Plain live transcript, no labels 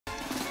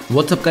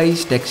What's up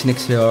guys,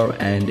 TechSnix here,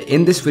 and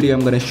in this video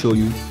I'm gonna show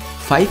you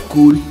 5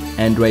 cool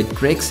Android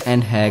tricks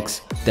and hacks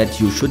that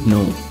you should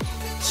know.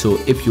 So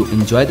if you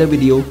enjoy the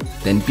video,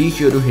 then be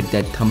sure to hit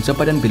that thumbs up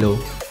button below,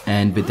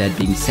 and with that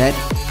being said,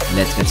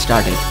 let's get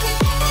started.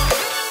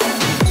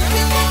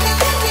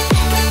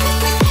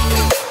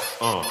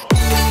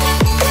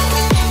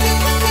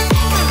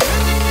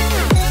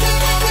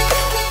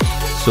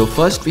 So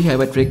first we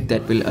have a trick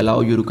that will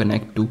allow you to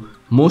connect to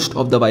most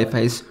of the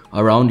Wi-Fis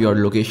around your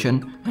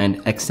location and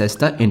access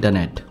the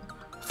internet.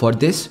 For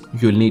this,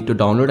 you'll need to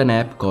download an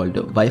app called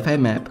Wi-Fi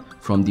Map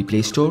from the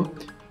Play Store.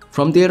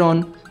 From there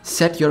on,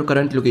 set your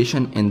current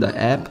location in the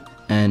app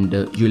and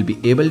you'll be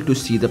able to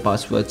see the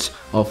passwords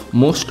of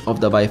most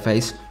of the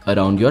Wi-Fis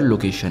around your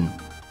location.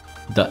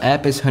 The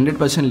app is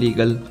 100%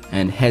 legal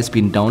and has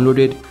been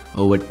downloaded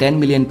over 10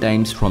 million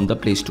times from the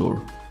Play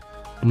Store.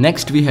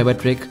 Next, we have a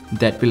trick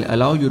that will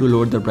allow you to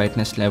lower the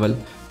brightness level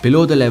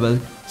below the level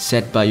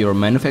set by your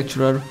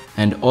manufacturer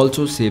and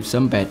also save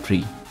some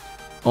battery.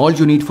 All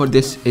you need for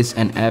this is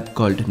an app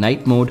called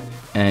Night Mode,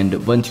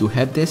 and once you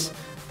have this,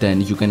 then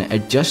you can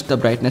adjust the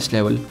brightness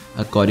level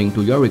according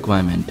to your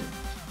requirement.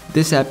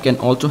 This app can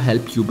also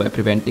help you by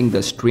preventing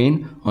the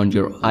strain on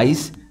your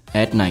eyes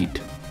at night.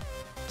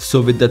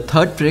 So with the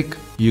third trick,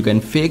 you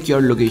can fake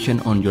your location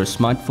on your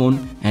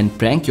smartphone and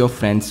prank your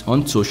friends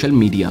on social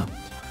media.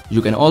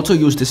 You can also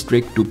use this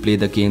trick to play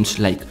the games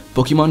like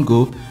Pokemon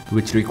Go,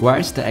 which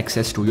requires the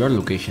access to your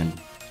location.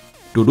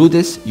 To do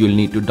this, you'll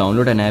need to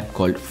download an app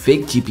called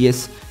Fake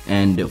GPS,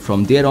 and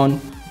from there on,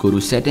 go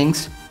to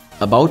Settings,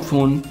 About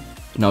Phone.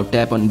 Now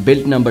tap on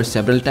Build Number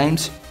several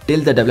times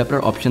till the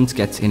developer options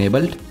gets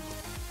enabled.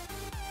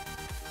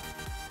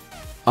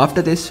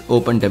 After this,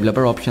 open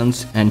Developer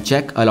Options and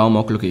check Allow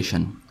Mock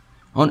Location.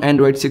 On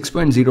Android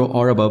 6.0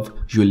 or above,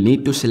 you'll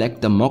need to select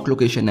the Mock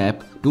Location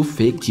app to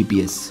fake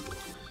GPS.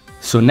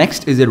 So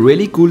next is a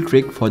really cool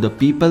trick for the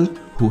people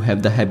who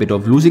have the habit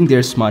of losing their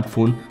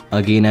smartphone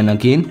again and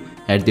again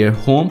at their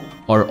home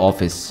or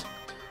office.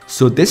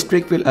 So this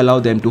trick will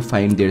allow them to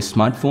find their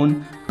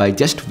smartphone by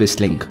just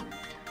whistling.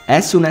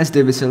 As soon as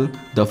they whistle,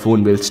 the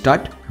phone will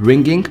start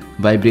ringing,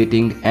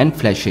 vibrating and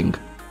flashing.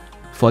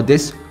 For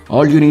this,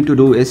 all you need to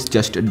do is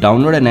just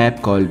download an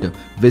app called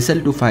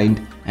Whistle to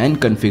Find and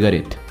configure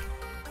it.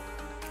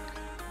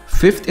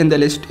 Fifth in the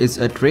list is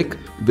a trick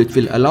which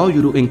will allow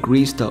you to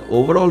increase the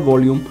overall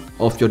volume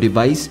of your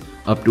device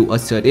up to a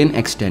certain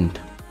extent.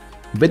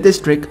 With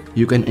this trick,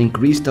 you can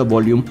increase the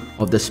volume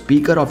of the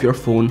speaker of your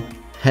phone,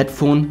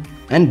 headphone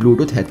and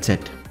Bluetooth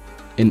headset.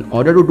 In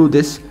order to do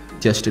this,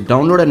 just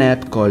download an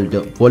app called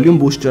Volume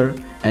Booster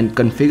and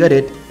configure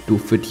it to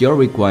fit your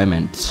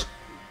requirements.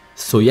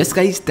 So yes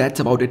guys, that's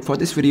about it for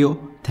this video.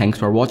 Thanks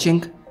for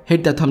watching.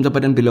 Hit the thumbs up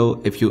button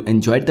below if you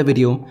enjoyed the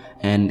video,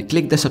 and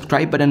click the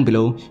subscribe button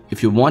below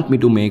if you want me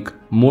to make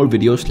more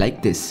videos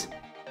like this.